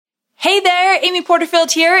Hey there, Amy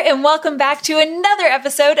Porterfield here, and welcome back to another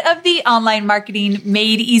episode of the Online Marketing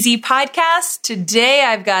Made Easy podcast. Today,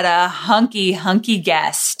 I've got a hunky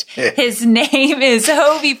guest. His name is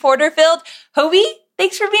Hobie Porterfield. Hobie,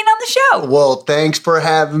 thanks for being on the show. Well, thanks for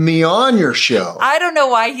having me on your show. I don't know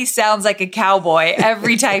why he sounds like a cowboy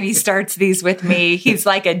every time he starts these with me. He's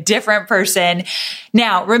like a different person.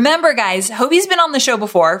 Now, remember, guys, Hobie's been on the show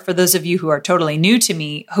before. For those of you who are totally new to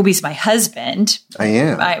me, Hobie's my husband. I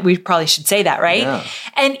am. We probably should say that, right? Yeah.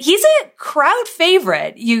 And he's a crowd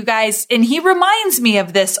favorite, you guys, and he reminds me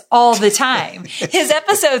of this all the time. His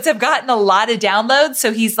episodes have gotten a lot of downloads,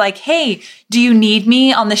 so he's like, hey, do you need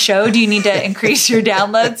me on the show? Do you need to increase your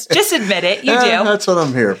downloads? Just admit it, you do. That's what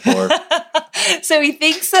I'm here for. So he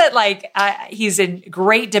thinks that he's in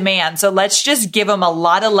great demand. So let's just give him a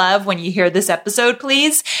lot of love when you hear this episode,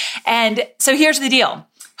 please. And so here's the deal.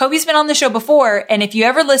 Hobie's been on the show before. And if you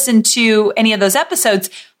ever listen to any of those episodes,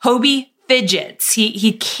 Hobie fidgets.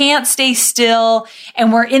 He can't stay still.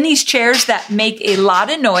 And we're in these chairs that make a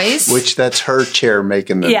lot of noise. Which that's her chair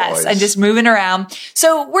making the noise. Yes, I'm just moving around.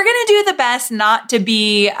 So we're going to do the best not to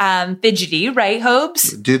be fidgety, right,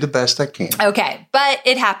 Hobes? Do the best I can. Okay, but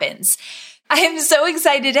it happens. I am so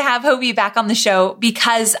excited to have Hobie back on the show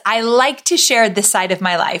because I like to share this side of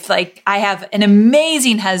my life. Like, I have an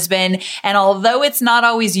amazing husband, and although it's not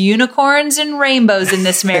always unicorns and rainbows in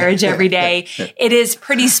this marriage every day, it is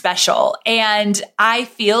pretty special. And I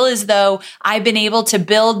feel as though I've been able to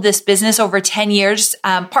build this business over 10 years,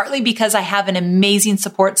 partly because I have an amazing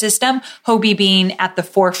support system, Hobie being at the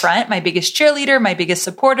forefront, my biggest cheerleader, my biggest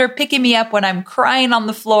supporter, picking me up when I'm crying on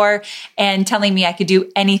the floor and telling me I could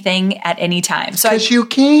do anything at any time. So you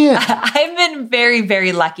can. I've been very,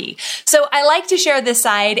 very lucky. So I like to share this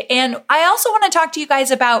side. And I also want to talk to you guys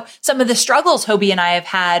about some of the struggles Hobie and I have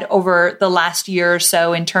had over the last year or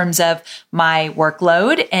so in terms of my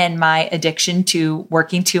workload and my addiction to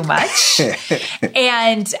working too much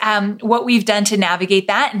and what we've done to navigate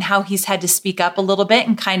that and how he's had to speak up a little bit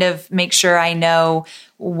and kind of make sure I know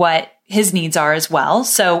what his needs are as well.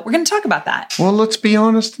 So we're going to talk about that. Well, let's be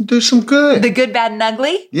honest and do some good. The good, bad, and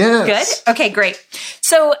ugly? Yes. Good? Okay, great.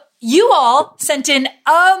 So you all sent in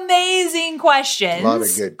amazing questions. A lot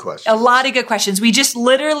of good questions. A lot of good questions. We just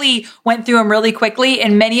literally went through them really quickly,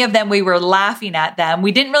 and many of them we were laughing at them.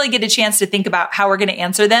 We didn't really get a chance to think about how we're going to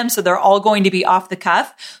answer them, so they're all going to be off the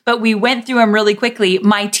cuff, but we went through them really quickly.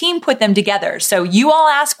 My team put them together. So you all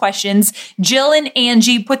asked questions. Jill and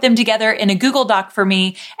Angie put them together in a Google Doc for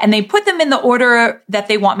me, and they put them in the order that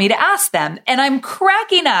they want me to ask them. And I'm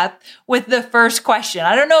cracking up with the first question.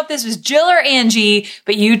 I don't know if this was Jill or Angie,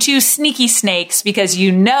 but you two sneaky snakes, because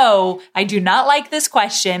you know I do not like this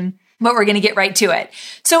question, but we're going to get right to it.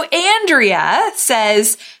 So Andrea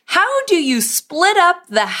says, how do you split up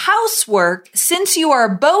the housework since you are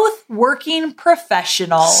both working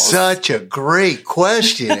professionals? Such a great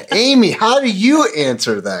question. Amy, how do you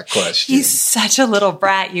answer that question? He's such a little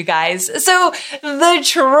brat, you guys. So the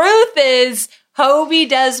truth is, Hobie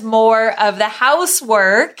does more of the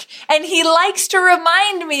housework, and he likes to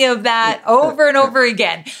remind me of that over and over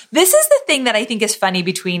again. This is the thing that I think is funny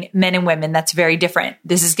between men and women that's very different.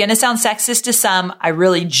 This is going to sound sexist to some. I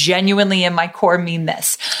really genuinely in my core mean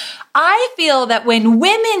this. I feel that when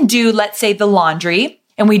women do, let's say, the laundry,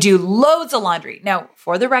 and we do loads of laundry. Now,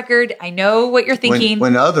 for the record, I know what you're thinking.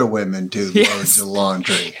 When other women do loads of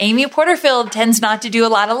laundry. Amy Porterfield tends not to do a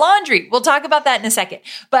lot of laundry. We'll talk about that in a second.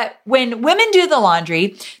 But when women do the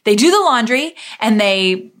laundry, they do the laundry and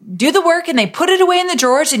they do the work and they put it away in the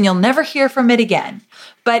drawers and you'll never hear from it again.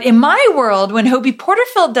 But in my world, when Hobie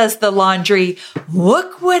Porterfield does the laundry,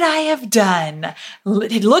 look what I have done.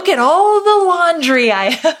 Look at all the laundry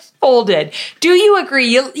I have folded. Do you agree?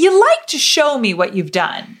 You like to show me what you've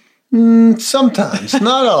done. Sometimes,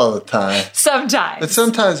 not all the time. Sometimes. But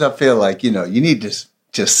sometimes I feel like, you need to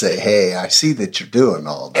just say, hey, I see that you're doing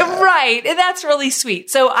all that. Right. And that's really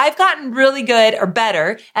sweet. So I've gotten really good or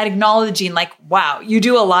better at acknowledging like, wow, you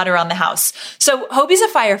do a lot around the house. So Hobie's a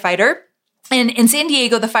firefighter. And in San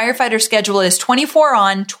Diego, the firefighter schedule is 24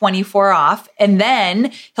 on, 24 off. And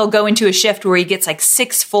then he'll go into a shift where he gets like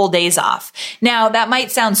 6 full days off. Now, that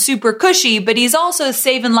might sound super cushy, but he's also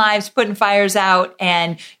saving lives, putting fires out,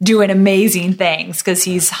 and doing amazing things because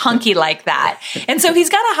he's hunky like that. And so he's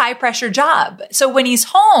got a high pressure job. So when he's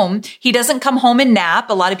home, he doesn't come home and nap.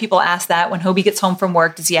 A lot of people ask that when Hobie gets home from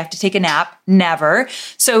work, does he have to take a nap? Never.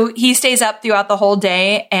 So he stays up throughout the whole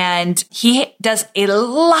day and he does a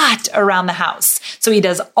lot around the house. So he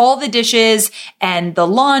does all the dishes and the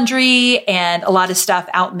laundry and a lot of stuff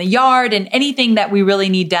out in the yard, and anything that we really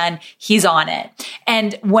need done, he's on it.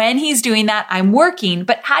 And when he's doing that, I'm working.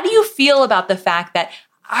 But how do you feel about the fact that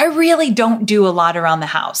I really don't do a lot around the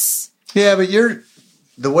house. Yeah, but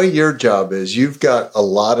the way your job is, you've got a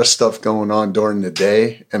lot of stuff going on during the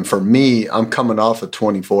day. And for me, I'm coming off of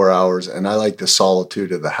 24 hours and I like the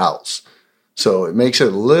solitude of the house. So it makes it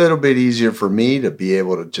a little bit easier for me to be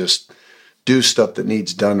able to just do stuff that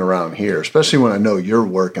needs done around here, especially when I know you're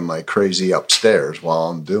working like crazy upstairs while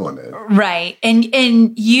I'm doing it. Right.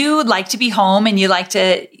 And you like to be home and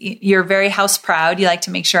you're very house proud. You like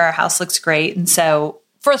to make sure our house looks great. And so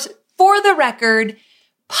for the record,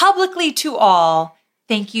 publicly to all,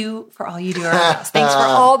 thank you for all you do around the house. Thanks for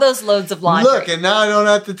all those loads of laundry. Look, and now I don't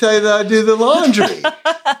have to tell you that I do the laundry.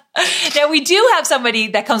 Now, we do have somebody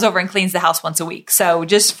that comes over and cleans the house once a week. So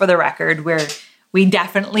just for the record, we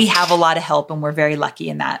definitely have a lot of help and we're very lucky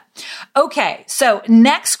in that. Okay, so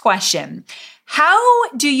next question. How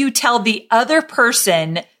do you tell the other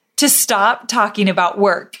person to stop talking about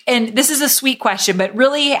work? And this is a sweet question, but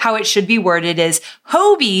really how it should be worded is,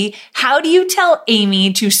 Hobie, how do you tell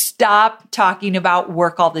Amy to stop talking about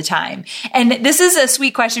work all the time? And this is a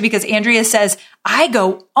sweet question because Andrea says, I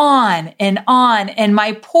go on, and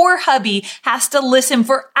my poor hubby has to listen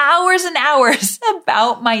for hours and hours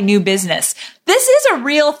about my new business. This is a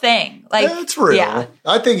real thing. Like, it's real. Yeah.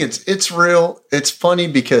 I think it's real. It's funny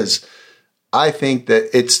because I think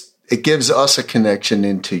that it gives us a connection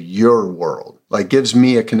into your world, like gives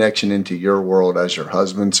me a connection into your world as your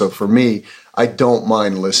husband. So for me, I don't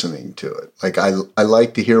mind listening to it. Like I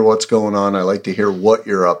like to hear what's going on. I like to hear what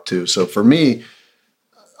you're up to. So for me,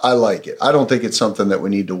 I like it. I don't think it's something that we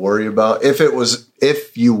need to worry about.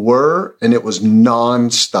 If you were and it was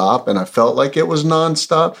nonstop and I felt like it was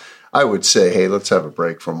nonstop, I would say, hey, let's have a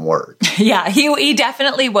break from work. Yeah, he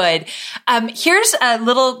definitely would. Here's a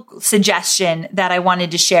little suggestion that I wanted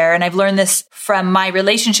to share. And I've learned this from my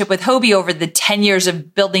relationship with Hobie over the 10 years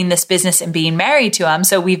of building this business and being married to him.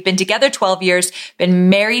 So we've been together 12 years, been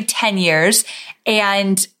married 10 years.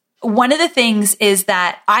 And one of the things is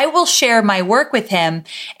that I will share my work with him.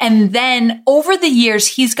 And then over the years,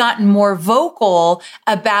 he's gotten more vocal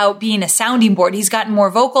about being a sounding board. He's gotten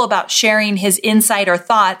more vocal about sharing his insight or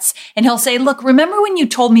thoughts. And he'll say, look, remember when you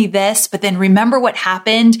told me this, but then remember what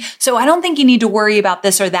happened? So I don't think you need to worry about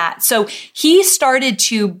this or that. So he started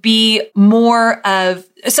to be more of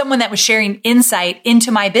someone that was sharing insight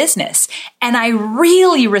into my business. And I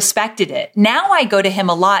really respected it. Now I go to him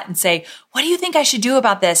a lot and say, what do you think I should do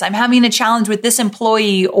about this? I'm having a challenge with this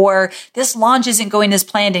employee, or this launch isn't going as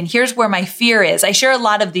planned. And here's where my fear is. I share a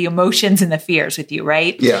lot of the emotions and the fears with you,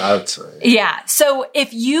 right? Yeah, I would say. Yeah. So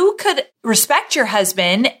if you could respect your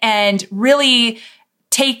husband and really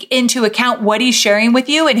take into account what he's sharing with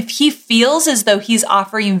you. And if he feels as though he's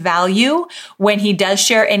offering value when he does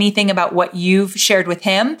share anything about what you've shared with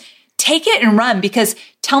him, take it and run. Because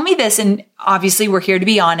tell me this, and obviously we're here to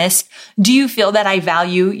be honest. Do you feel that I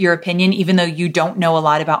value your opinion, even though you don't know a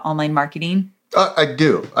lot about online marketing? I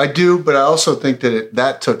do. But I also think that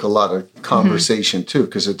that took a lot of conversation too,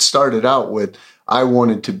 because it started out with, I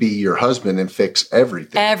wanted to be your husband and fix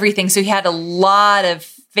everything. So he had a lot of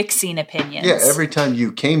fixing opinions. Yeah, every time you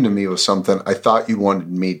came to me with something, I thought you wanted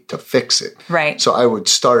me to fix it. Right. So I would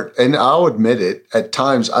start, and I'll admit it, at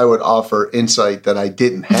times I would offer insight that I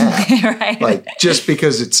didn't have. Right. Like just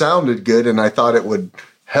because it sounded good and I thought it would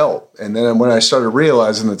help. And then when I started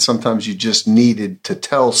realizing that sometimes you just needed to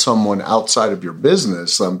tell someone outside of your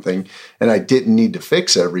business something, and I didn't need to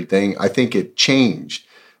fix everything, I think it changed.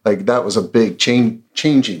 Like that was a big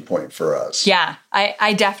changing point for us. Yeah,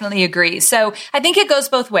 I definitely agree. So I think it goes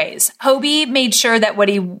both ways. Hobie made sure that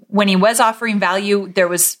when he was offering value, there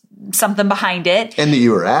was something behind it. And that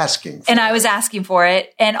you were asking for it. I was asking for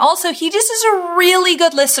it. And also he just is a really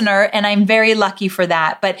good listener, and I'm very lucky for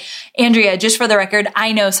that. But Andrea, just for the record,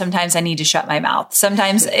 I know sometimes I need to shut my mouth.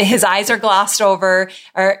 Sometimes his eyes are glossed over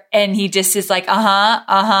and he just is like,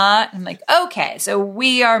 I'm like, okay, so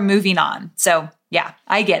we are moving on. So yeah,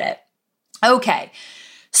 I get it. Okay.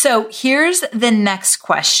 So here's the next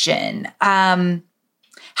question.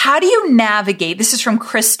 How do you navigate? This is from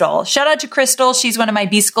Crystal. Shout out to Crystal. She's one of my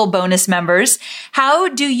B-School bonus members. How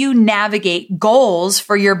do you navigate goals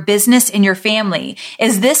for your business and your family?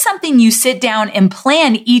 Is this something you sit down and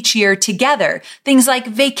plan each year together? Things like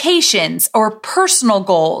vacations or personal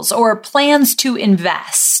goals or plans to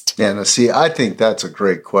invest? Yeah, now see, I think that's a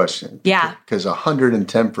great question. Yeah. Because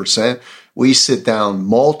 110%, we sit down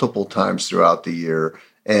multiple times throughout the year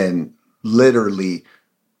and literally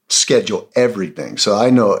schedule everything. So I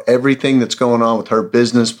know everything that's going on with her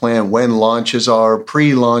business plan, when launches are,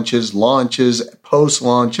 pre-launches, launches,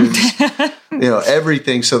 post-launches,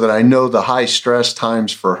 everything, so that I know the high stress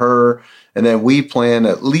times for her. And then we plan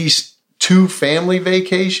at least 2 family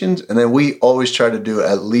vacations, and then we always try to do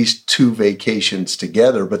at least 2 vacations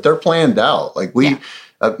together, but they're planned out. Like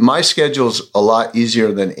my schedule's a lot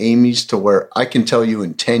easier than Amy's, to where I can tell you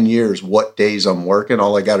in 10 years what days I'm working.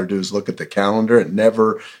 All I got to do is look at the calendar. It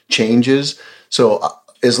never changes. So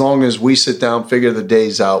as long as we sit down, figure the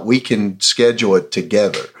days out, we can schedule it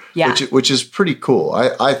together. Yeah. Which is pretty cool.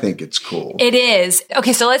 I think it's cool. It is.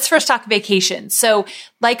 Okay, so let's first talk vacations. So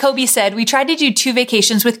like Hobie said, we tried to do 2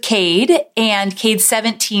 vacations with Cade, and Cade's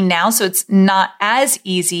 17 now, so it's not as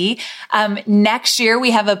easy. Next year,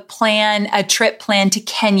 we have a trip planned to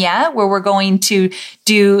Kenya, where we're going to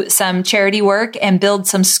do some charity work and build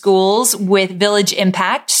some schools with Village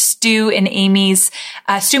Impact. Stu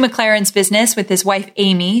McLaren's business with his wife,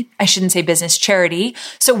 Amy. I shouldn't say business, charity.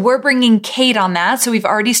 So we're bringing Cade on that. So we've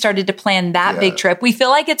already started to plan that big trip. We feel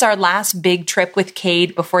like it's our last big trip with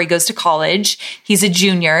Cade before he goes to college. He's a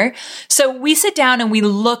junior. So we sit down and we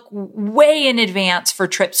look way in advance for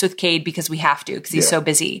trips with Cade because we have to, because he's so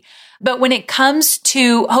busy. But when it comes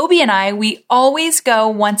to Hobie and I, we always go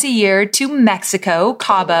once a year to Mexico,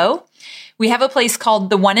 Cabo. We have a place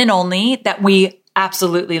called The One and Only that we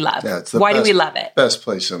absolutely love. Yeah, Why do we love it? Best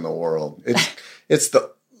place in the world.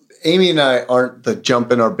 Amy and I aren't the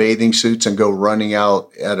jump in our bathing suits and go running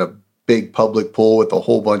out at a big public pool with a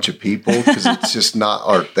whole bunch of people, because it's just not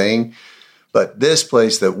our thing. But this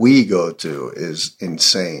place that we go to is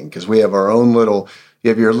insane, because we have our own you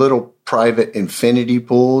have your little private infinity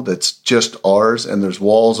pool that's just ours, and there's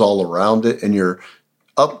walls all around it, and you're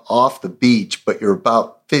up off the beach, but you're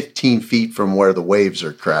about 15 feet from where the waves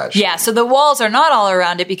are crashing. Yeah, so the walls are not all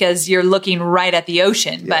around it because you're looking right at the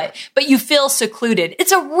ocean, but you feel secluded.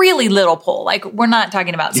 It's a really little pool. Like, we're not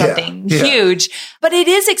talking about something huge, but it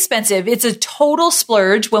is expensive. It's a total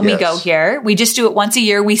splurge when we go here. We just do it once a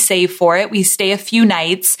year. We save for it. We stay a few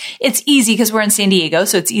nights. It's easy because we're in San Diego,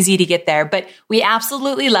 so it's easy to get there, but we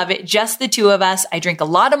absolutely love it. Just the 2 of us. I drink a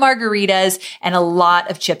lot of margaritas and a lot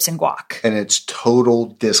of chips and guac. And it's total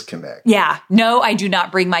disconnect. Yeah. No, I do not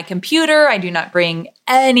bring my computer. I do not bring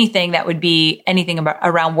anything that would be anything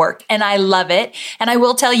around work. And I love it. And I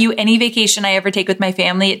will tell you, any vacation I ever take with my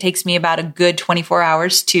family, it takes me about a good 24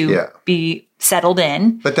 hours to be settled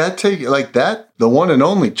in. But the One and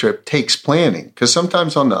Only trip takes planning, because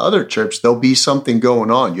sometimes on the other trips, there'll be something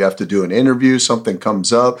going on. You have to do an interview, something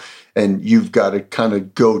comes up, and you've got to kind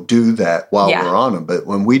of go do that while we're on them. But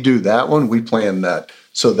when we do that one, we plan that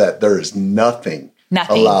so that there is nothing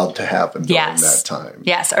allowed to happen during that time.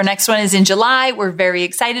 Yes. Our next one is in July. We're very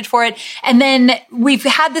excited for it. And then we've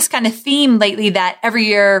had this kind of theme lately that every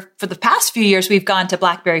year for the past few years, we've gone to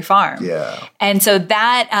Blackberry Farm. Yeah. And so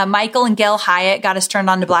that Michael and Gail Hyatt got us turned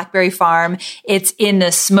on to Blackberry Farm. It's in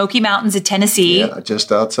the Smoky Mountains of Tennessee. Yeah,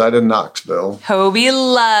 just outside of Knoxville. Hobie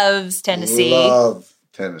loves Tennessee. Love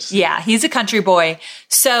Tennessee. Yeah, he's a country boy.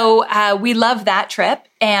 So we love that trip.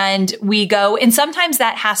 And we go, and sometimes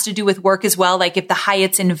that has to do with work as well. Like if the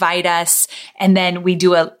Hyatts invite us, and then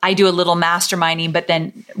I do a little masterminding, but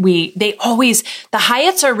then the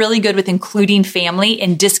Hyatts are really good with including family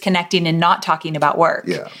and disconnecting and not talking about work.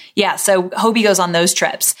 Yeah. Yeah. So Hobie goes on those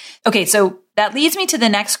trips. Okay. So that leads me to the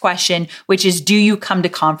next question, which is, do you come to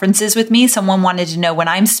conferences with me? Someone wanted to know, when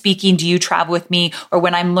I'm speaking, do you travel with me? Or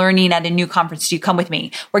when I'm learning at a new conference, do you come with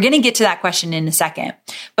me? We're going to get to that question in a second.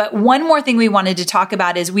 But one more thing we wanted to talk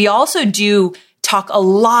about is we also do talk a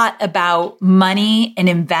lot about money and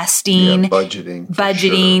investing. Yeah,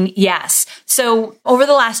 budgeting. Sure. Yes. So over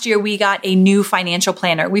the last year, we got a new financial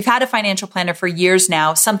planner. We've had a financial planner for years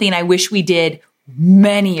now, something I wish we did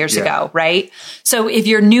many years ago, right? So if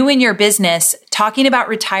you're new in your business, talking about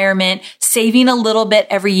retirement, saving a little bit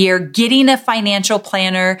every year, getting a financial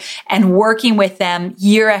planner and working with them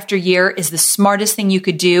year after year is the smartest thing you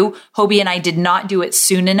could do. Hobie and I did not do it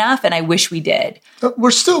soon enough, and I wish we did.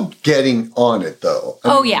 We're still getting on it, though.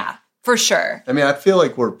 I mean, yeah, for sure. I mean, I feel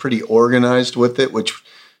like we're pretty organized with it, which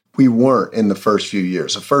we weren't in the first few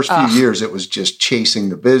years. The first few years, it was just chasing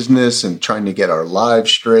the business and trying to get our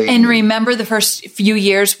lives straight. And remember the first few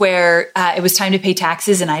years where it was time to pay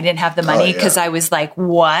taxes and I didn't have the money because I was like,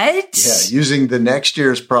 what? Yeah, using the next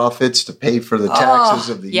year's profits to pay for the taxes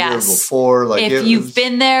of the year before. Like, if you've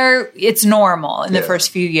been there, it's normal in the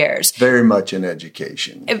first few years. Very much an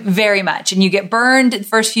education. Very much. And you get burned the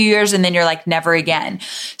first few years and then you're like, never again.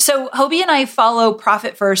 So Hobie and I follow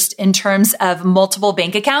Profit First in terms of multiple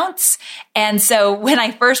bank accounts. And so when I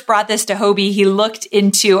first brought this to Hobie, he looked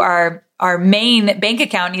into our main bank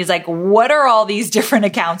account and he's like, what are all these different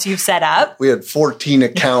accounts you've set up? We had 14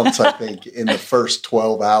 accounts, I think, in the first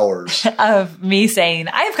 12 hours. Of me saying,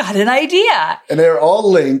 I've got an idea. And they're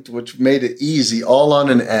all linked, which made it easy, all on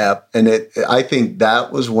an app. And I think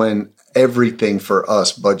that was when everything for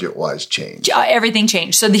us budget-wise changed. Everything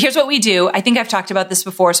changed. So here's what we do. I think I've talked about this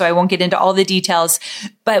before, so I won't get into all the details,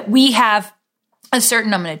 but we have a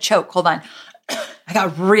certain, I'm going to choke. Hold on. I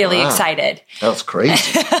got really excited. That was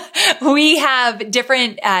crazy. We have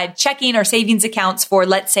different checking or savings accounts for,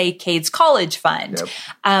 let's say, Cade's college fund,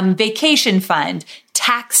 vacation fund,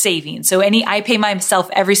 tax savings. So I pay myself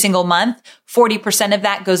every single month. 40% of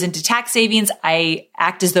that goes into tax savings. I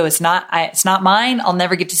act as though it's not mine. I'll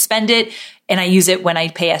never get to spend it. And I use it when I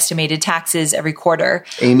pay estimated taxes every quarter.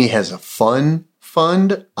 Amy has a fun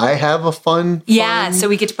fund. I have a fund. Yeah. So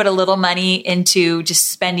we get to put a little money into just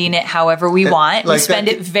spending it however we want. Like we spend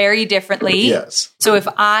it very differently. Yes. So if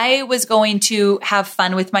I was going to have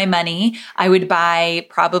fun with my money, I would buy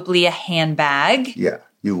probably a handbag. Yeah,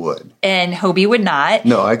 you would. And Hobie would not.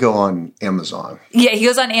 No, I go on Amazon. Yeah, he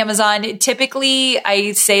goes on Amazon. Typically,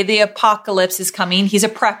 I say the apocalypse is coming. He's a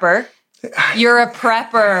prepper. You're a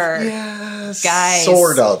prepper. Yes. Guys.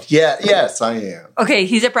 Sort of. Yeah. Yes, I am. Okay,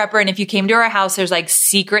 he's a prepper. And if you came to our house, there's like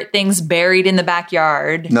secret things buried in the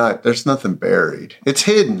backyard. There's nothing buried. It's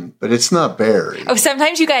hidden, but it's not buried. Oh,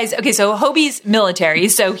 sometimes you guys, okay, so Hobie's military,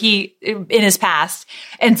 so he, in his past,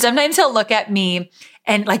 and sometimes he'll look at me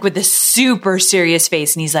and like with this super serious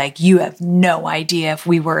face, and he's like, you have no idea if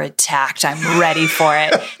we were attacked. I'm ready for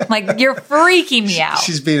it. I'm like, you're freaking me out.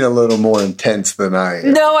 She's being a little more intense than I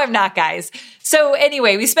am. No, I'm not, guys. So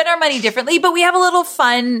anyway, we spend our money differently, but we have a little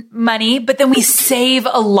fun money, but then we save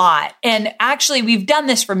a lot. And actually, we've done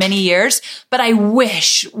this for many years, but I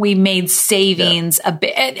wish we made savings a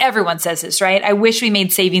bit. Everyone says this, right? I wish we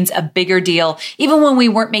made savings a bigger deal. Even when we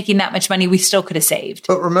weren't making that much money, we still could have saved.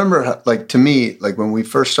 But remember, like to me, like when we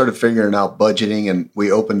first started figuring out budgeting and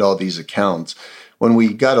we opened all these accounts, when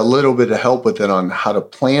we got a little bit of help with it on how to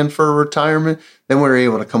plan for retirement, then we were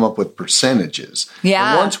able to come up with percentages.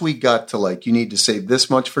 Yeah. And once we got to like, you need to save this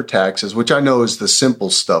much for taxes, which I know is the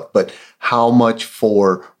simple stuff, but how much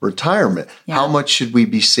for retirement? Yeah. How much should we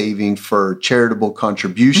be saving for charitable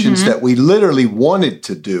contributions that we literally wanted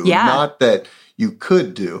to do, not that you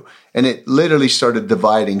could do? And it literally started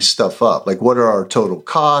dividing stuff up. Like, what are our total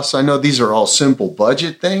costs? I know these are all simple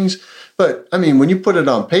budget things, but I mean, when you put it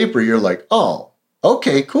on paper, you're like, oh,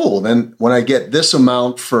 okay, cool. Then when I get this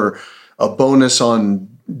amount for a bonus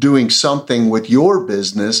on doing something with your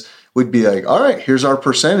business, we'd be like, all right, here's our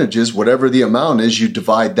percentages. Whatever the amount is, you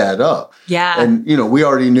divide that up. Yeah. And, we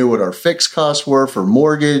already knew what our fixed costs were for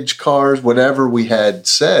mortgage, cars, whatever we had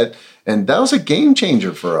set. And that was a game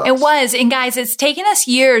changer for us. It was. And guys, it's taken us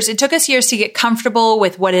years. It took us years to get comfortable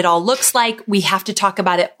with what it all looks like. We have to talk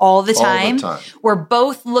about it all the time. We're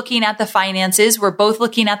both looking at the finances. We're both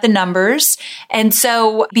looking at the numbers. And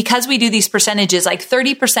so because we do these percentages, like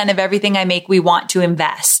 30% of everything I make, we want to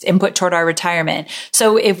invest and put toward our retirement.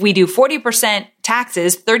 So if we do 40%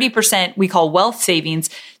 taxes, 30% we call wealth savings,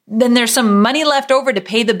 then there's some money left over to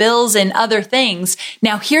pay the bills and other things.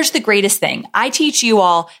 Now, here's the greatest thing. I teach you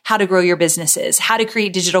all how to grow your businesses, how to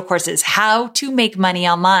create digital courses, how to make money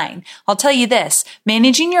online. I'll tell you this,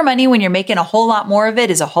 managing your money when you're making a whole lot more of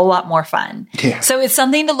it is a whole lot more fun. Yeah. So it's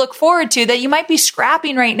something to look forward to that you might be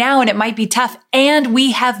scrapping right now and it might be tough. And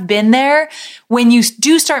we have been there. When you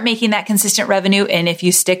do start making that consistent revenue, and if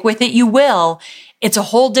you stick with it, you will, it's a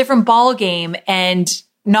whole different ball game. And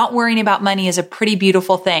not worrying about money is a pretty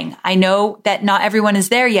beautiful thing. I know that not everyone is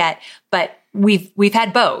there yet, but we've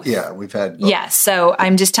had both. Yeah, we've had both. Yes. So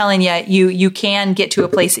I'm just telling you can get to a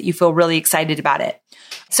place that you feel really excited about it.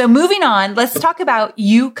 So moving on, let's talk about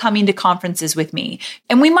you coming to conferences with me.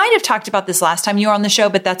 And we might have talked about this last time you were on the show,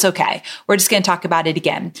 but that's okay. We're just going to talk about it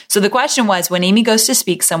again. So the question was, when Amy goes to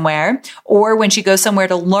speak somewhere or when she goes somewhere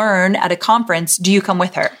to learn at a conference, do you come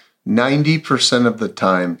with her? 90% of the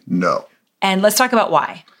time, no. And let's talk about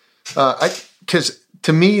why. Because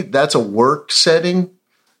to me, that's a work setting.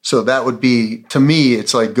 So that would be, to me,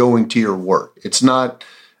 it's like going to your work.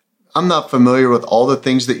 I'm not familiar with all the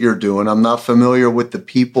things that you're doing. I'm not familiar with the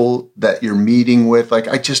people that you're meeting with. Like,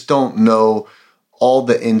 I just don't know all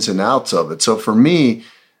the ins and outs of it. So for me,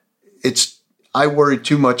 I worry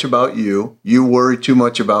too much about you. You worry too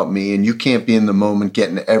much about me, and you can't be in the moment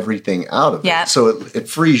getting everything out of it. So it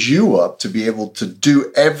frees you up to be able to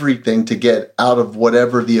do everything to get out of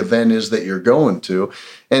whatever the event is that you're going to.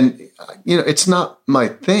 And, it's not my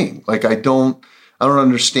thing. Like, I don't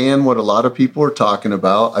understand what a lot of people are talking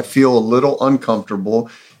about. I feel a little uncomfortable.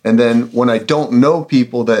 And then when I don't know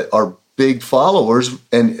people that are big followers,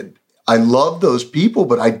 and I love those people,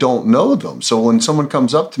 but I don't know them. So when someone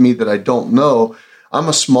comes up to me that I don't know, I'm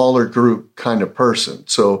a smaller group kind of person.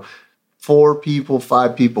 So 4 people,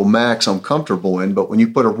 5 people max I'm comfortable in. But when you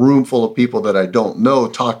put a room full of people that I don't know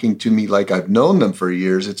talking to me like I've known them for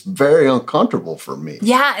years, it's very uncomfortable for me.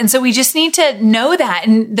 Yeah. And so we just need to know that.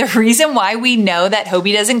 And the reason why we know that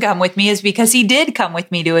Hobie doesn't come with me is because he did come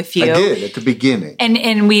with me to a few. I did at the beginning.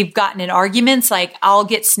 And we've gotten in arguments. Like, I'll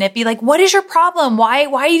get snippy. Like, what is your problem? Why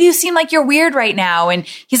do you seem like you're weird right now? And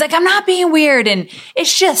he's like, I'm not being weird. And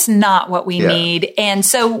it's just not what we need. And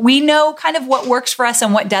so we know kind of what works for us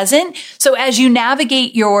and what doesn't. So as you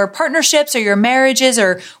navigate your partnerships or your marriages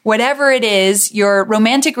or whatever it is, your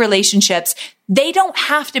romantic relationships, they don't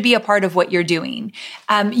have to be a part of what you're doing.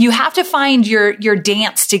 You have to find your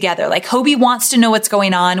dance together. Like, Hobie wants to know what's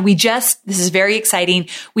going on. This is very exciting.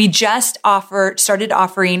 We just started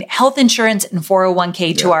offering health insurance and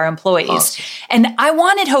 401k to our employees. Awesome. And I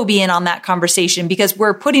wanted Hobie in on that conversation because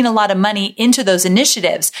we're putting a lot of money into those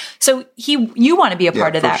initiatives. So you want to be a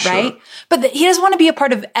part of that, sure. Right? But he doesn't want to be a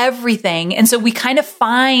part of everything. And so we kind of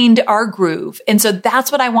find our groove. And so that's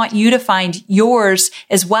what I want you to find yours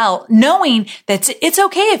as well, knowing that it's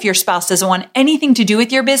okay if your spouse doesn't want anything to do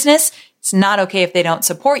with your business. It's not okay if they don't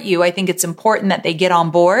support you. I think it's important that they get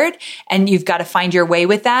on board, and you've got to find your way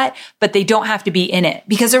with that, but they don't have to be in it.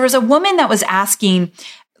 Because there was a woman that was asking,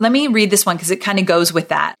 let me read this one because it kind of goes with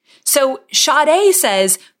that. So Sade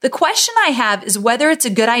says, the question I have is whether it's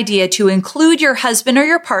a good idea to include your husband or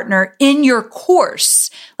your partner in your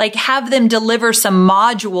course, like have them deliver some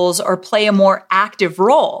modules or play a more active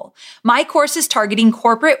role. My course is targeting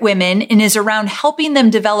corporate women and is around helping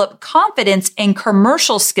them develop confidence and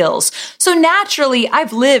commercial skills. So naturally,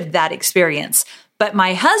 I've lived that experience. But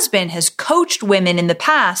my husband has coached women in the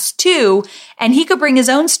past too, and he could bring his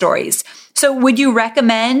own stories. So would you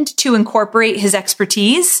recommend to incorporate his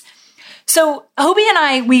expertise? So Hobie and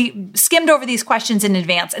I, we skimmed over these questions in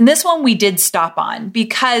advance. And this one we did stop on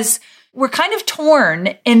because we're kind of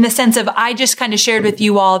torn in the sense of, I just kind of shared with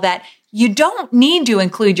you all that you don't need to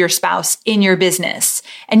include your spouse in your business.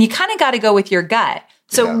 And you kind of got to go with your gut.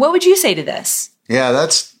 So what would you say to this? Yeah,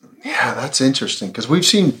 that's interesting because we've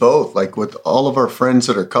seen both, like with all of our friends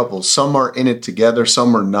that are couples. Some are in it together,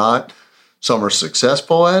 some are not. Some are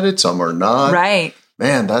successful at it, some are not. Right.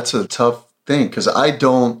 Man, that's a tough thing because I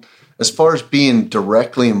don't, as far as being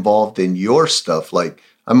directly involved in your stuff, like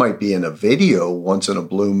I might be in a video once in a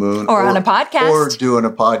blue moon. Or on a podcast. Or doing a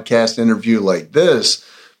podcast interview like this,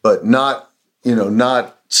 but not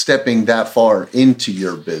stepping that far into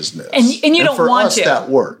your business. And you don't want us, to. That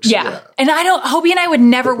works. Yeah. And Hobie and I would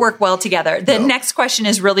never work well together. The next question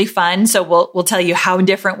is really fun. So we'll tell you how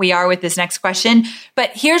different we are with this next question.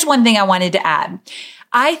 But here's one thing I wanted to add.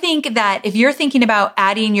 I think that if you're thinking about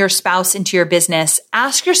adding your spouse into your business,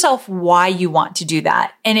 ask yourself why you want to do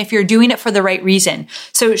that. And if you're doing it for the right reason.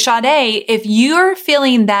 So Sade, if you're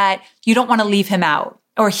feeling that you don't want to leave him out,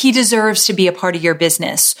 or he deserves to be a part of your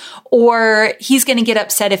business, or he's going to get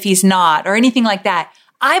upset if he's not, or anything like that,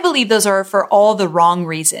 I believe those are for all the wrong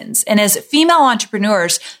reasons. And as female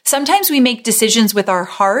entrepreneurs, sometimes we make decisions with our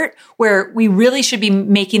heart where we really should be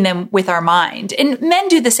making them with our mind. And men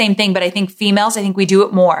do the same thing, but I think females, we do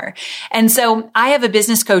it more. And so I have a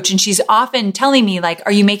business coach and she's often telling me like,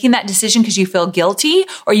 are you making that decision because you feel guilty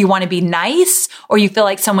or you want to be nice or you feel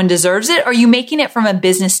like someone deserves it? Or are you making it from a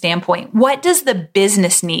business standpoint? What does the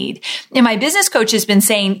business need? And my business coach has been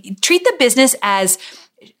saying, treat the business as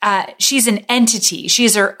she's an entity.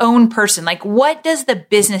 She's her own person. Like, what does the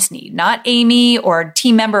business need? Not Amy or a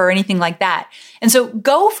team member or anything like that. And so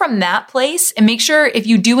go from that place and make sure if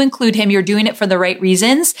you do include him, you're doing it for the right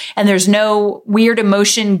reasons. And there's no weird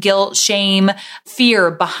emotion, guilt, shame,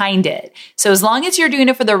 fear behind it. So as long as you're doing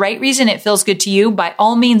it for the right reason, it feels good to you, by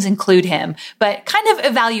all means, include him, but kind of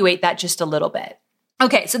evaluate that just a little bit.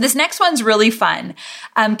 Okay. So this next one's really fun.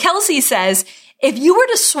 Kelsey says, if you were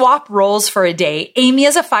to swap roles for a day, Amy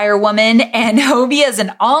as a firewoman and Hobie as an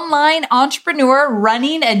online entrepreneur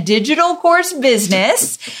running a digital course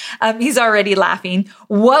business, he's already laughing,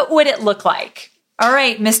 what would it look like? All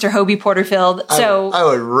right, Mr. Hobie Porterfield. So I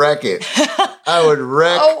would wreck it. I would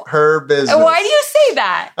wreck her business. Why do you say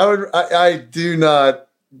that? I do not.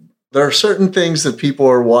 There are certain things that people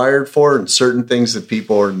are wired for and certain things that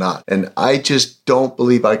people are not. And I just don't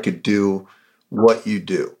believe I could do what you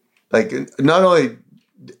do. Like, not only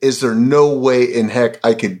is there no way in heck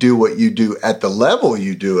I could do what you do at the level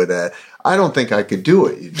you do it at, I don't think I could do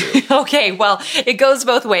what you do. Okay, well, it goes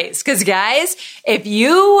both ways. Because, guys, if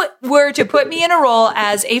you were to put me in a role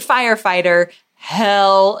as a firefighter,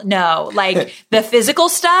 Hell no. Like the physical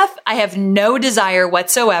stuff, I have no desire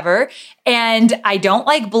whatsoever. And I don't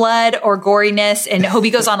like blood or goriness. And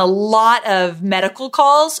Hobie goes on a lot of medical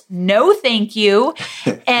calls. No, thank you.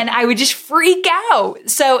 And I would just freak out.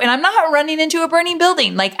 So, and I'm not running into a burning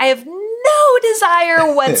building. Like I have no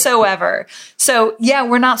desire whatsoever. So yeah,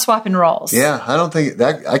 we're not swapping roles. Yeah, I don't think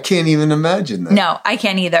that, I can't even imagine that. No, I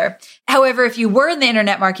can't either. However, if you were in the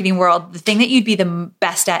internet marketing world, the thing that you'd be the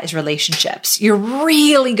best at is relationships. You're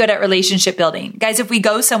really good at relationship building. Guys, if we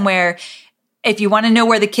go somewhere, if you want to know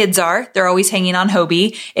where the kids are, they're always hanging on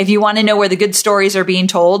Hobie. If you want to know where the good stories are being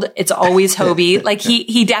told, it's always Hobie. Like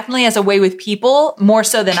he definitely has a way with people, more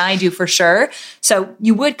so than I do for sure. So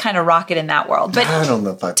you would kind of rock it in that world. But I don't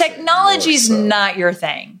know if technology's not your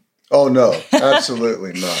thing. Oh, no,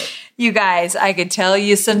 absolutely not. You guys, I could tell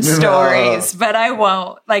you some stories, but I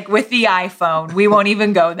won't. Like with the iPhone, we won't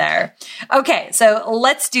even go there. Okay, so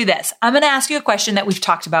let's do this. I'm going to ask you a question that we've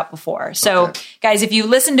talked about before. So guys, if you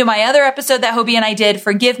listened to my other episode that Hobie and I did,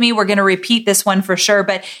 forgive me, we're going to repeat this one for sure,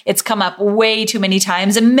 but it's come up way too many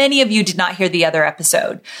times, and many of you did not hear the other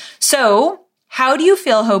episode. So how do you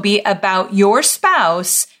feel, Hobie, about your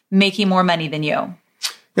spouse making more money than you?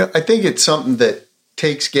 Yeah, I think it's something that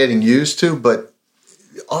takes getting used to, but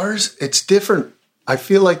ours, it's different. I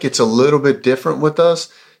feel like it's a little bit different with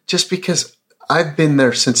us just because I've been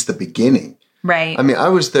there since the beginning. Right. I mean, I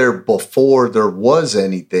was there before there was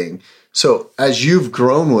anything. So as you've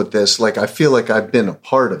grown with this, like, I feel like I've been a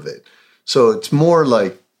part of it. So it's more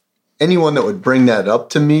like anyone that would bring that up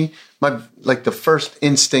to me, the first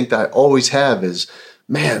instinct I always have is,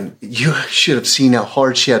 man, you should have seen how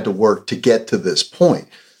hard she had to work to get to this point.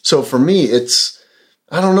 So for me,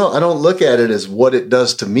 I don't know. I don't look at it as what it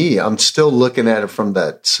does to me. I'm still looking at it from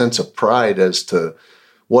that sense of pride as to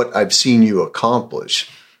what I've seen you accomplish.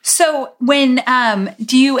 So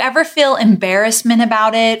do you ever feel embarrassment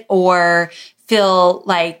about it or feel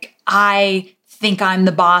like I think I'm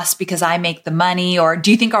the boss because I make the money? Or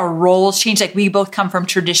do you think our roles change? Like we both come from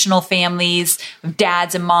traditional families of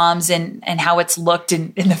dads and moms and how it's looked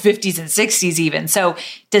in the 50s and 60s even. So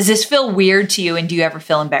does this feel weird to you? And do you ever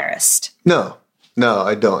feel embarrassed? No,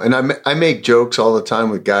 I don't. And I make jokes all the time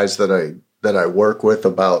with guys that I work with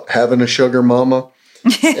about having a sugar mama.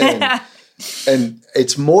 And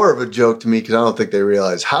it's more of a joke to me because I don't think they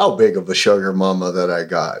realize how big of a sugar mama that I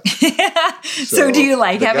got. So do you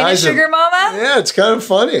like having a sugar mama? Yeah, it's kind of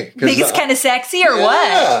funny. Think it's kind of sexy or what?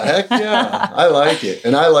 Yeah, heck yeah. I like it.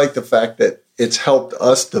 And I like the fact that it's helped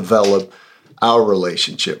us develop our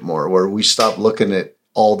relationship more, where we stop looking at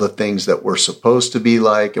all the things that we're supposed to be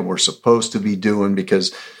like and we're supposed to be doing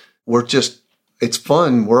because it's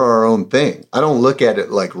fun. We're our own thing. I don't look at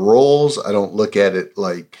it like roles. I don't look at it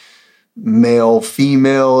like male,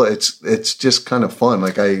 female. It's just kind of fun.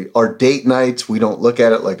 Like our date nights, we don't look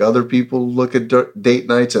at it like other people look at date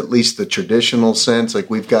nights, at least the traditional sense. Like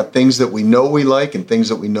we've got things that we know we like and things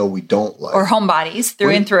that we know we don't like. Or homebodies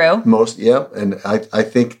through and through. And I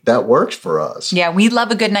think that works for us. Yeah, we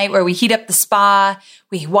love a good night where we heat up the spa.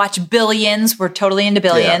 We watch Billions. We're totally into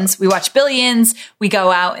Billions. Yeah. We watch Billions. We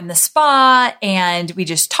go out in the spa and we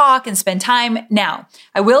just talk and spend time. Now,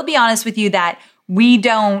 I will be honest with you that we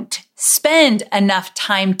don't spend enough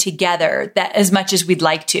time together that as much as we'd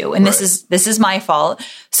like to. And this is my fault.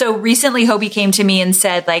 So recently Hobie came to me and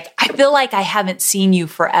said, like, I feel like I haven't seen you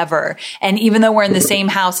forever. And even though we're in the same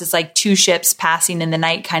house, it's like two ships passing in the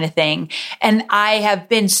night kind of thing. And I have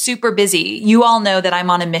been super busy. You all know that I'm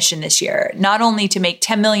on a mission this year, not only to make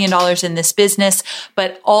 $10 million in this business,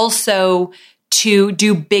 but also to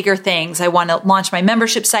do bigger things. I want to launch my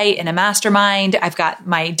membership site and a mastermind. I've got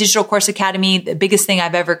my digital course academy, the biggest thing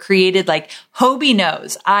I've ever created. Like Hobie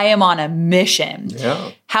knows I am on a mission.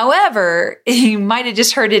 Yeah. However, you might have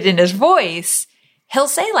just heard it in his voice. He'll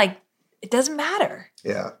say like, it doesn't matter.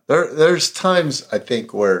 Yeah. There's times I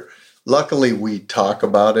think where luckily we talk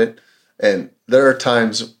about it. And there are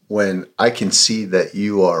times when I can see that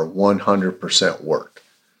you are 100% work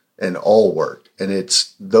and all work. And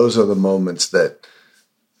those are the moments that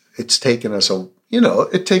it's taken us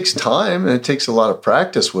it takes time and it takes a lot of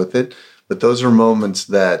practice with it. But those are moments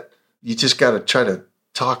that you just got to try to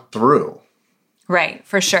talk through. Right.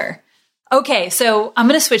 For sure. Okay. So I'm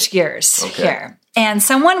going to switch gears here. And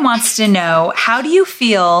someone wants to know, how do you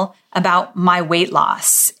feel about my weight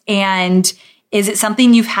loss? And is it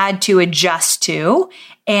something you've had to adjust to?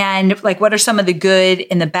 And like, what are some of the good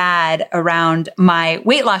and the bad around my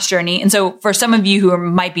weight loss journey? And so for some of you who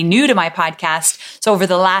might be new to my podcast, so over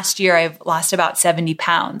the last year, I've lost about 70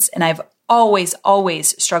 pounds and I've always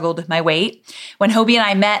struggled with my weight. When Hobie and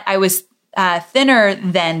I met, I was thinner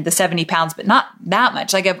than the 70 pounds, but not that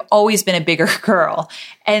much. Like I've always been a bigger girl.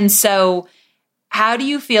 And so how do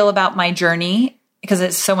you feel about my journey? Because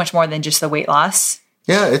it's so much more than just the weight loss.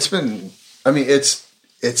 Yeah, it's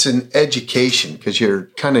an education because you're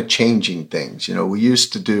kind of changing things. You know, we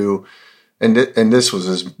used to do, and this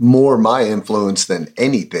was more my influence than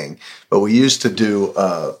anything, but we used to do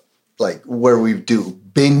like where we do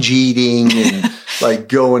binge eating and like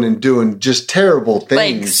going and doing just terrible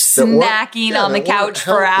things. Like snacking on the couch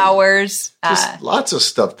for hours. Just lots of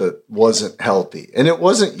stuff that wasn't healthy. And it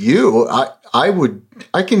wasn't you.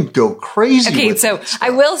 I can go crazy. Okay, so I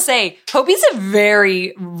will say, Hobie's a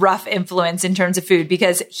very rough influence in terms of food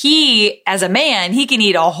because he, as a man, he can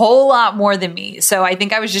eat a whole lot more than me. So I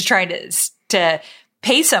think I was just trying to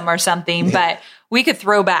pace him or something, but we could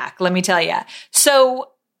throw back, let me tell you. So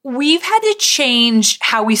we've had to change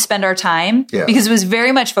how we spend our time because it was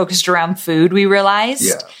very much focused around food, we realized.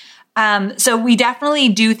 Yeah. So we definitely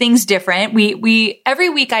do things different. We every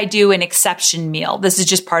week I do an exception meal. This is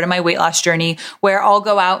just part of my weight loss journey where I'll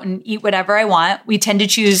go out and eat whatever I want. We tend to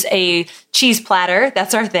choose a cheese platter.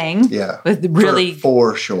 That's our thing. Yeah. With really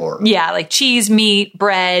for sure. Yeah. Like cheese, meat,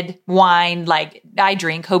 bread, wine, like I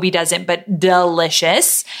drink, Hobie doesn't, but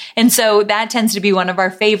delicious. And so that tends to be one of our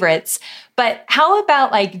favorites. But how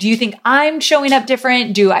about like, do you think I'm showing up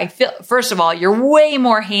different? Do I feel, first of all, you're way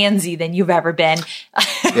more handsy than you've ever been.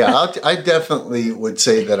 Yeah, I definitely would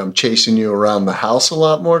say that I'm chasing you around the house a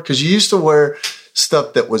lot more because you used to wear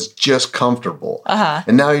stuff that was just comfortable.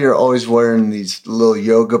 And now you're always wearing these little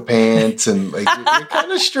yoga pants and like you're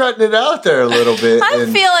kind of strutting it out there a little bit.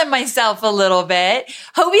 I'm feeling myself a little bit.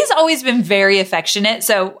 Hobie's always been very affectionate.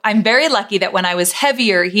 So I'm very lucky that when I was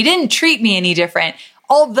heavier, he didn't treat me any different.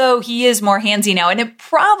 Although he is more handsy now. And it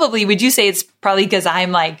probably, would you say it's probably because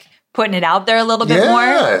I'm like putting it out there a little bit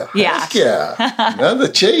more? Yeah. Yeah. Now the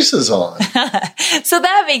chase is on. So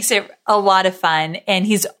that makes it a lot of fun. And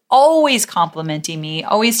he's always complimenting me,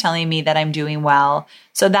 always telling me that I'm doing well.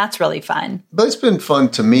 So that's really fun. But it's been fun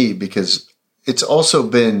to me because it's also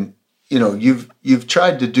been, you know, you've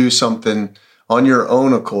tried to do something on your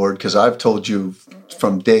own accord because I've told you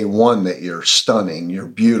from day one that you're stunning, you're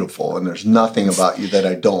beautiful, and there's nothing about you that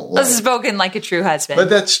I don't like. This is spoken like a true husband. But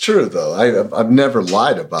that's true, though. I've never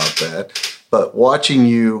lied about that. But watching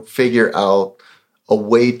you figure out a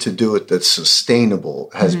way to do it that's sustainable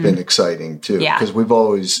has been exciting, too. Yeah. Because we've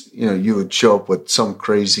always, you know, you would show up with some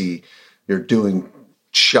crazy, you're doing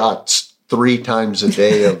shots 3 times a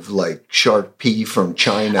day of like shark pee from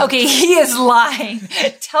China. Okay, he is lying.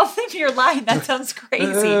 Tell them you're lying. That sounds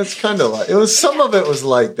crazy. It's kind of like, some of it was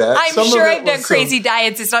like that. I'm sure I've done crazy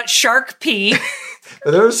diets. It's not shark pee.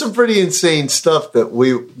 There was some pretty insane stuff that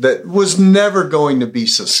was never going to be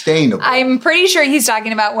sustainable. I'm pretty sure he's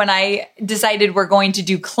talking about when I decided we're going to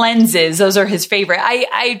do cleanses. Those are his favorite.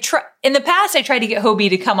 In the past, I tried to get Hobie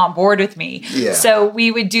to come on board with me. Yeah. So we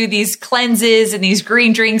would do these cleanses and these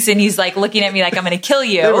green drinks, and he's like looking at me like I'm going to kill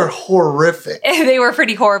you. They were horrific. They were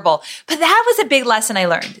pretty horrible. But that was a big lesson I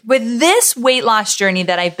learned. With this weight loss journey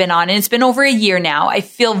that I've been on, and it's been over a year now, I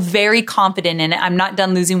feel very confident in it. I'm not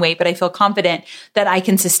done losing weight, but I feel confident that I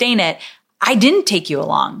can sustain it. I didn't take you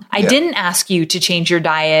along. I didn't ask you to change your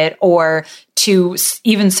diet or to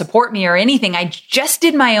even support me or anything. I just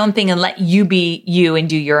did my own thing and let you be you and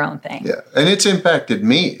do your own thing. Yeah. And it's impacted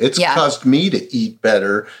me. It's caused me to eat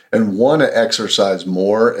better and want to exercise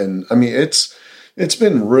more. And I mean, it's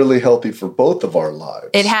been really healthy for both of our lives.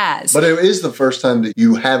 It has. But it is the first time that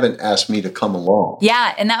you haven't asked me to come along.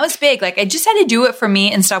 Yeah. And that was big. Like I just had to do it for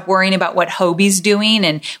me and stop worrying about what Hobie's doing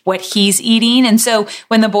and what he's eating. And so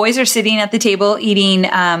when the boys are sitting at the table eating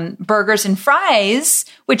burgers and fries,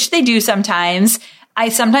 which they do sometimes, I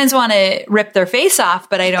sometimes want to rip their face off,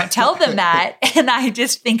 but I don't tell them that. And I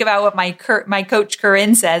just think about what my coach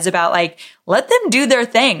Corinne says about like, let them do their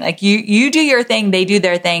thing. Like you do your thing, they do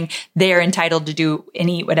their thing. They're entitled to do and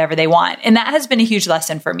eat whatever they want. And that has been a huge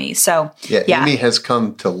lesson for me. So yeah. Amy has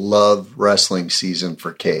come to love wrestling season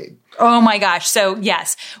for Cade. Oh my gosh. So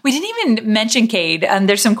yes, we didn't even mention Cade.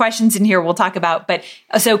 There's some questions in here we'll talk about, but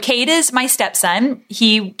so Cade is my stepson.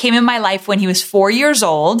 He came in my life when he was 4 years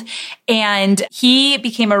old and he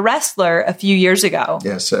became a wrestler a few years ago.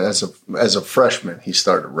 Yes. As a freshman, he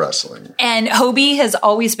started wrestling. And Hobie has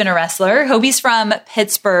always been a wrestler. Hobie's from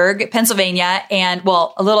Pittsburgh, Pennsylvania, and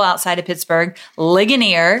well, a little outside of Pittsburgh,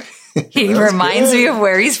 Ligonier. He reminds me of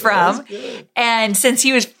where he's from. And since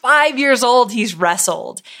he was 5 years old, he's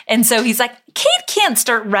wrestled. And so he's like, Cade can't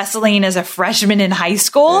start wrestling as a freshman in high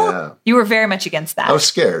school. Yeah. You were very much against that. I was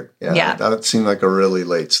scared. Yeah. That seemed like a really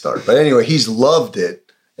late start. But anyway, he's loved it.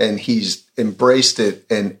 and he's embraced it.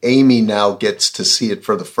 And Amy now gets to see it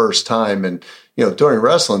for the first time. And, during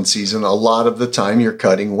wrestling season, a lot of the time you're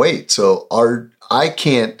cutting weight. So I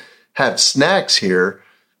can't have snacks here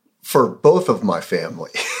for both of my family.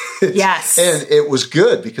 Yes. And it was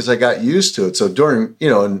good because I got used to it. So during,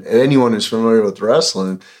 and anyone who's familiar with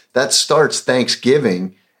wrestling, that starts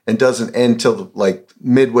Thanksgiving and doesn't end till like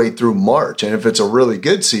midway through March. And if it's a really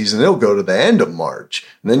good season, it'll go to the end of March.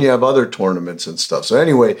 And then you have other tournaments and stuff. So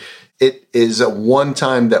anyway, it is a one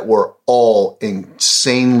time that we're all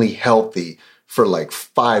insanely healthy for like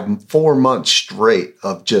 4 months straight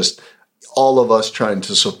of just all of us trying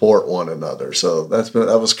to support one another. So that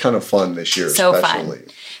was kind of fun this year. So especially. Fun.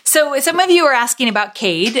 So some of you are asking about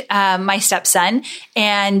Cade, my stepson,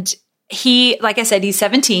 and he, like I said, he's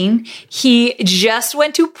 17. He just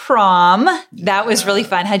went to prom. That was really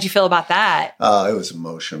fun. How'd you feel about that? It was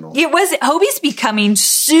emotional. It was. Hobie's becoming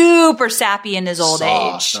super sappy in his old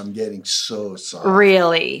soft. age. I'm getting so soft.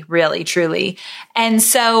 Really, really, truly. And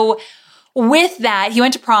so with that, he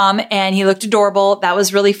went to prom and he looked adorable. That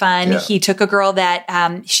was really fun. Yeah. He took a girl that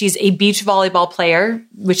she's a beach volleyball player,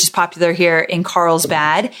 which is popular here in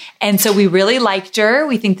Carlsbad. And so we really liked her.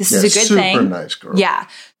 We think this is a good thing. Super nice girl. Yeah.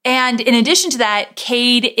 And in addition to that,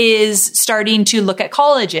 Cade is starting to look at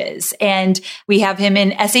colleges, and we have him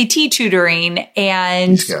in SAT tutoring,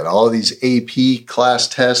 and he's got all these AP class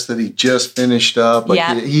tests that he just finished up.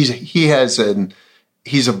 Like he's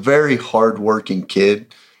a very hardworking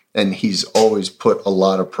kid. And he's always put a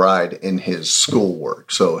lot of pride in his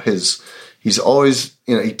schoolwork. So he's always,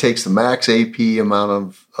 he takes the max AP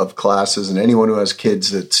amount of classes. And anyone who has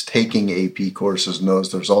kids that's taking AP courses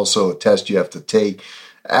knows there's also a test you have to take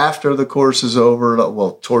after the course is over.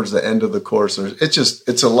 Well, towards the end of the course,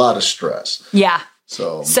 it's a lot of stress. Yeah.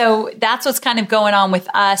 So that's what's kind of going on with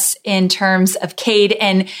us in terms of Cade,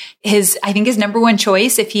 and I think his number one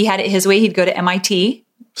choice, if he had it his way, he'd go to MIT.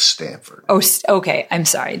 Stanford. Oh, okay. I'm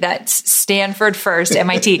sorry. That's Stanford first,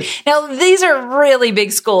 MIT. Now, these are really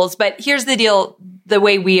big schools, but here's the deal, the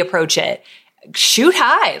way we approach it. Shoot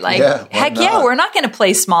high. Heck yeah, we're not going to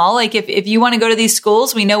play small. Like if you want to go to these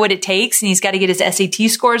schools, we know what it takes, and he's got to get his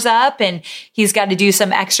SAT scores up, and he's got to do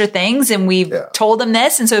some extra things. And we've told him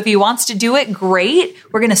this. And so if he wants to do it, great.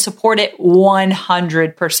 We're going to support it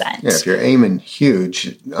 100%. Yeah. If you're aiming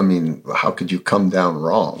huge, I mean, how could you come down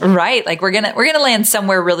wrong? Right. Like we're going to land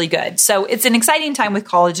somewhere really good. So it's an exciting time with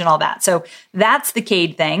college and all that. So that's the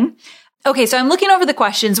Cade thing. Okay, so I'm looking over the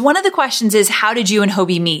questions. One of the questions is, how did you and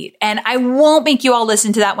Hobie meet? And I won't make you all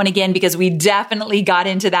listen to that one again because we definitely got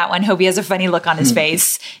into that one. Hobie has a funny look on his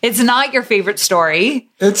face. It's not your favorite story.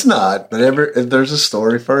 It's not, but there's a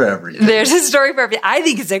story for everything. There's a story for everything. I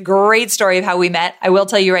think it's a great story of how we met. I will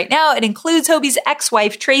tell you right now, it includes Hobie's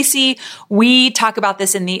ex-wife, Tracy. We talk about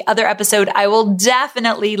this in the other episode. I will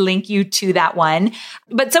definitely link you to that one.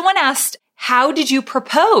 But someone asked, how did you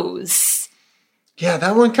propose? Yeah,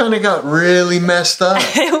 that one kind of got really messed up.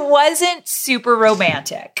 It wasn't super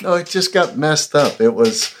romantic. No, it just got messed up. It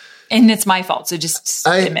was... And it's my fault, so just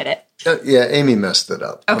admit it. Yeah, Amy messed it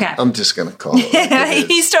up. Okay. I'm just going to call it like it is.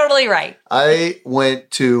 He's totally right. I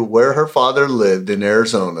went to where her father lived in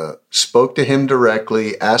Arizona, spoke to him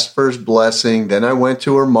directly, asked for his blessing. Then I went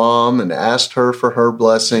to her mom and asked her for her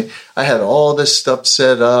blessing. I had all this stuff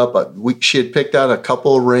set up. She had picked out a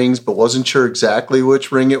couple of rings, but wasn't sure exactly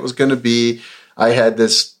which ring it was going to be. I had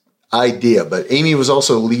this idea, but Amy was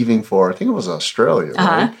also leaving for, I think it was Australia,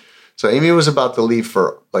 right? So Amy was about to leave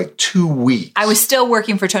for like 2 weeks. I was still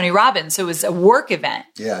working for Tony Robbins, so it was a work event.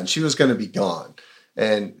 Yeah, and she was going to be gone.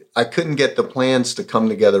 And I couldn't get the plans to come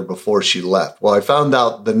together before she left. Well, I found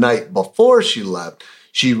out the night before she left,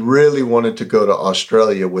 she really wanted to go to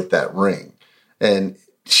Australia with that ring. And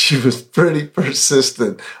she was pretty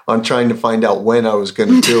persistent on trying to find out when I was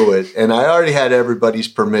going to do it. And I already had everybody's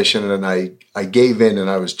permission, and I gave in, and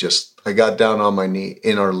I got down on my knee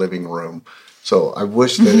in our living room. So I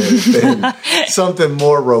wish that it had been something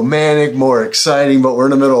more romantic, more exciting, but we're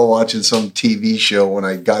in the middle of watching some TV show when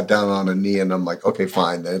I got down on a knee, and I'm like, okay,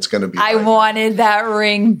 fine, then it's going to be I wanted that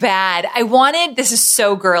ring bad. This is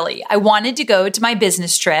so girly. I wanted to go to my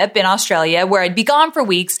business trip in Australia where I'd be gone for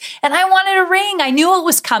weeks, and I wanted a ring. I knew it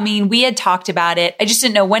was coming. We had talked about it. I just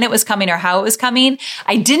didn't know when it was coming or how it was coming.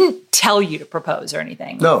 I didn't tell you to propose or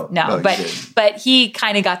anything. No, but he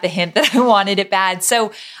kind of got the hint that I wanted it bad.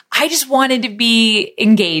 So I just wanted to be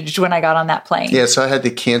engaged when I got on that plane. Yeah, so I had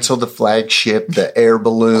to cancel the flagship, the air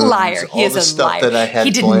balloons, liar. He is a liar. That I had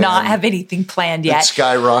He did planned. Not have anything planned yet. The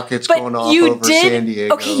skyrockets going off over San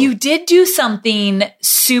Diego. Okay, you did do something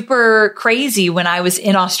super crazy when I was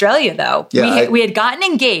in Australia, though. Yeah, we had gotten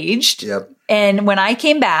engaged. Yep. And when I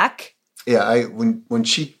came back, Yeah, when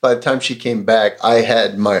she by the time she came back, I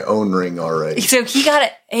had my own ring already. So he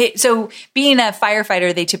got it. So being a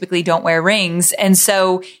firefighter, they typically don't wear rings. And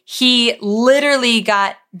so he literally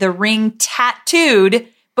got the ring tattooed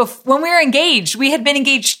when we were engaged. We had been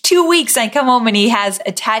engaged 2 weeks. I come home and he has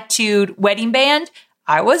a tattooed wedding band.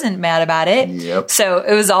 I wasn't mad about it. Yep. So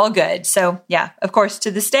it was all good. So yeah, of course,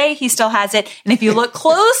 to this day, he still has it. And if you look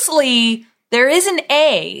closely, there is an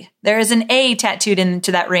A. There is an A tattooed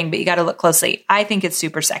into that ring, but you got to look closely. I think it's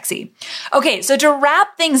super sexy. Okay, so to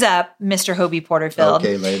wrap things up, Mr. Hobie Porterfield.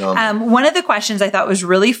 Okay, lay it on. One of the questions I thought was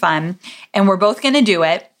really fun, and we're both going to do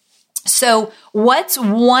it. So what's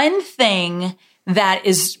one thing that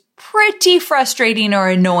is pretty frustrating or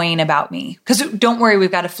annoying about me? Because don't worry,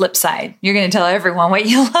 we've got a flip side. You're going to tell everyone what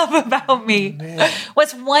you love about me.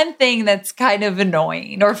 What's one thing that's kind of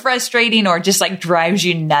annoying or frustrating or just like drives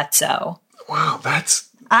you nutso? Wow,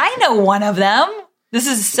 I know one of them. This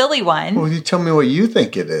is a silly one. Well, you tell me what you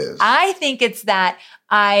think it is. I think it's that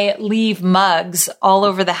I leave mugs all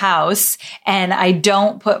over the house and I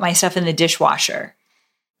don't put my stuff in the dishwasher.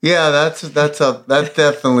 Yeah, that's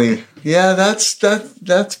definitely. Yeah,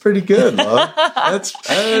 that's pretty good, love.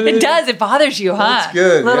 It does. It bothers you, huh? That's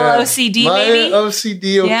good. Little yeah. OCD, My maybe.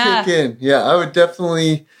 OCD will kick in. Yeah, I would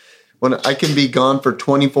definitely. When I can be gone for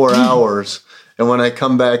 24 hours. And when I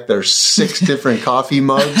come back, there's 6 different coffee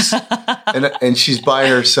mugs, and she's by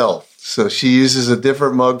herself. So she uses a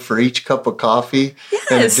different mug for each cup of coffee,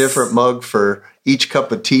 and a different mug for each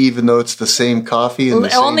cup of tea, even though it's the same coffee and the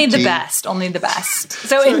same Only the tea. best. Only the best.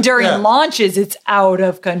 So during launches, it's out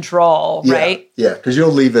of control, right? Yeah, because you'll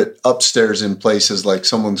leave it upstairs in places like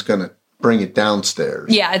someone's going to bring it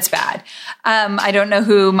downstairs. Yeah, it's bad. I don't know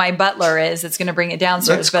who my butler is that's going to bring it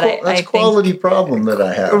downstairs, That's a quality problem that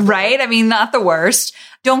I have. Right? I mean, not the worst.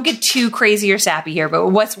 Don't get too crazy or sappy here, but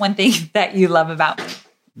what's one thing that you love about me?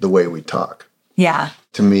 The way we talk. Yeah.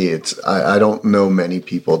 To me, I don't know many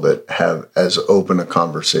people that have as open a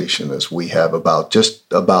conversation as we have about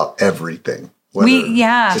everything. Whether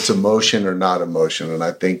it's emotion or not emotion. And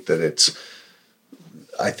I think that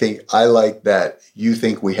I like that you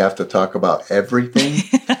think we have to talk about everything.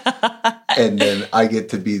 And then I get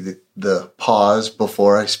to be the pause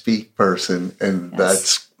before I speak person. And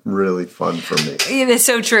that's really fun for me. It is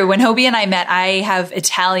so true. When Hobie and I met, I have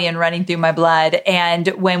Italian running through my blood. And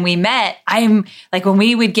when we met, I'm like, when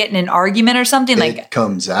we would get in an argument or something, it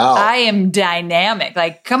comes out. I am dynamic.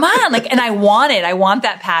 Like, come on. Like, and I want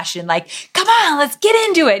that passion. Like, come on, let's get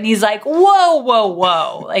into it. And he's like,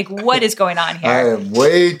 whoa. Like, what is going on here? I am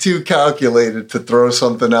way too calculated to throw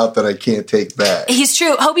something out that I can't take back. He's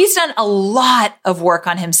true. Hobie's done a lot of work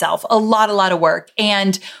on himself, a lot of work.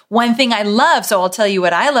 And one thing I love, so I'll tell you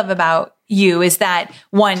what I love about you is that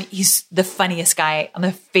one, he's the funniest guy on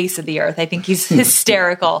the face of the earth. I think he's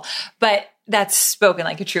hysterical, but that's spoken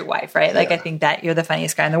like a true wife, right? Like, I think that you're the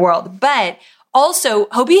funniest guy in the world, but also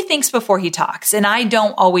Hobie thinks before he talks, and I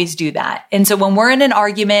don't always do that. And so when we're in an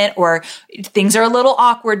argument or things are a little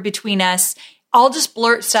awkward between us, I'll just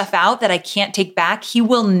blurt stuff out that I can't take back. He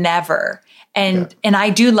will never. And I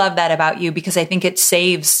do love that about you because I think it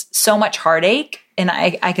saves so much heartache, and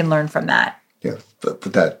I can learn from that. Yeah, but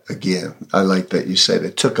that, again, I like that you said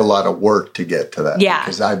it took a lot of work to get to that. Yeah.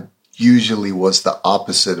 Because I usually was the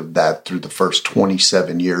opposite of that through the first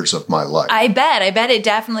 27 years of my life. I bet it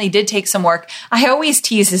definitely did take some work. I always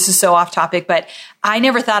tease, this is so off topic, but I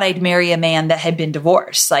never thought I'd marry a man that had been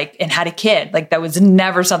divorced, like, and had a kid. Like, that was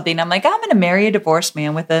never something I'm like, I'm going to marry a divorced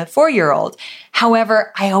man with a 4-year-old.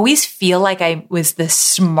 However, I always feel like I was the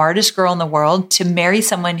smartest girl in the world to marry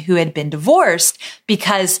someone who had been divorced,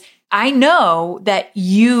 because I know that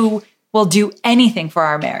you will do anything for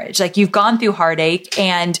our marriage. Like, you've gone through heartache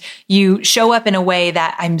and you show up in a way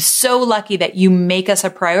that I'm so lucky that you make us a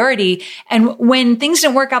priority. And when things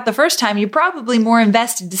didn't work out the first time, you're probably more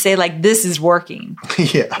invested to say, like, this is working.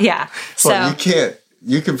 Yeah. So well,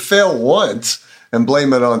 you can fail once and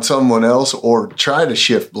blame it on someone else, or try to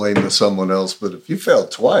shift blame to someone else. But if you fail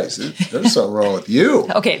twice, there's something wrong with you.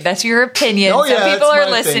 Okay, that's your opinion. Oh, yeah, so people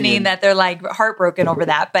are listening opinion. that they're like heartbroken over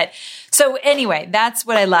that. But so anyway, that's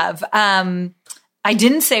what I love. I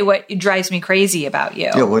didn't say what drives me crazy about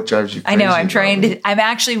you. Yeah, what drives you crazy? I know. I'm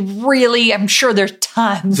actually really, I'm sure there's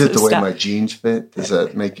tons of stuff. Is it the way stuff. my jeans fit? Does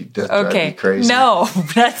that make you drive you crazy? No,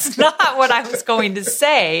 that's not what I was going to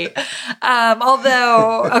say. No, I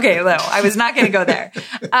was not going to go there.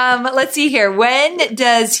 Let's see here. When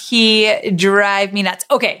does he drive me nuts?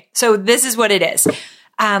 Okay, so this is what it is.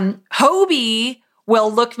 Hobie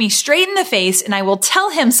will look me straight in the face and I will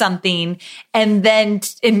tell him something. And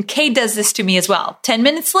Kay does this to me as well. 10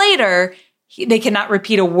 minutes later, they cannot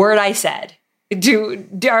repeat a word I said.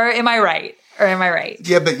 Or am I right? Or am I right?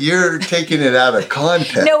 Yeah, but you're taking it out of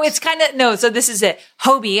context. No, it's kind of, no. So this is it.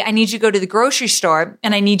 Hobie, I need you to go to the grocery store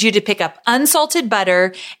and I need you to pick up unsalted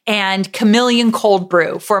butter and chameleon cold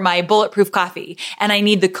brew for my bulletproof coffee. And I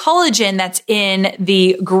need the collagen that's in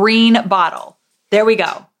the green bottle. There we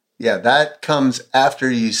go. Yeah, that comes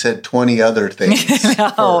after you said 20 other things.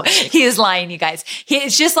 No, he is lying, you guys.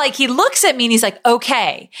 It's just like, he looks at me and he's like,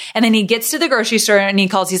 okay. And then he gets to the grocery store and he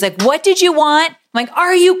calls, he's like, what did you want? I'm like,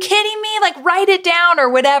 are you kidding me? Like, write it down or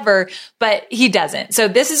whatever. But he doesn't. So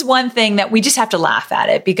this is one thing that we just have to laugh at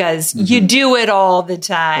it because you do it all the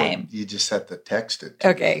time. Well, you just have to text it.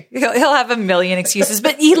 Okay. He'll have a million excuses,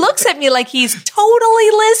 but he looks at me like he's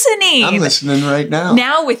totally listening. I'm listening right now.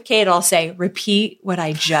 Now with Kate, I'll say, repeat what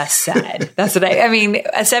I just said. That's what I mean,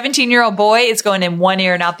 a 17-year-old boy is going in one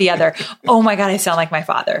ear and out the other. Oh my God, I sound like my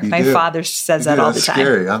father. My father says that all the time.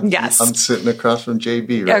 Scary. Yes. I'm sitting across from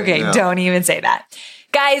JB right now. Okay, don't even say that.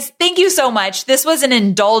 Guys, thank you so much. This was an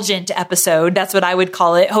indulgent episode. That's what I would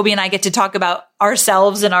call it. Hobie and I get to talk about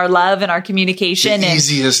ourselves and our love and our communication. The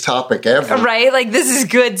easiest topic ever. Right? Like, this is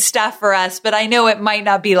good stuff for us, but I know it might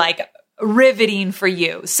not be like riveting for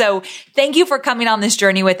you. So thank you for coming on this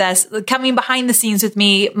journey with us, coming behind the scenes with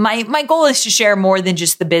me. My goal is to share more than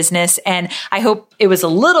just the business. And I hope it was a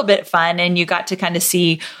little bit fun and you got to kind of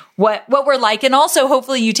see what we're like. And also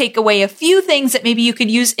hopefully you take away a few things that maybe you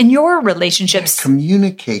could use in your relationships. Yeah,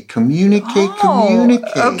 communicate. Okay.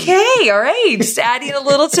 All right. Just adding a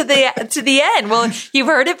little to the end. Well, you've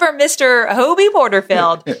heard it from Mr. Hobie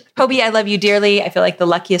Porterfield. Hobie, I love you dearly. I feel like the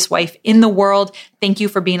luckiest wife in the world. Thank you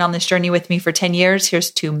for being on this journey with me for 10 years.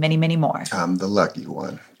 Here's to many, many more. I'm the lucky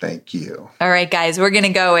one. Thank you. All right, guys, we're going to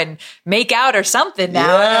go and make out or something now.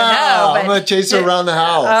 Yeah, I don't know. I'm going to chase her around the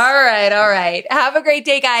house. All right. Have a great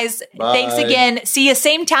day, guys. Bye. Thanks again. See you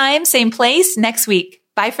same time, same place next week.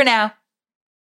 Bye for now.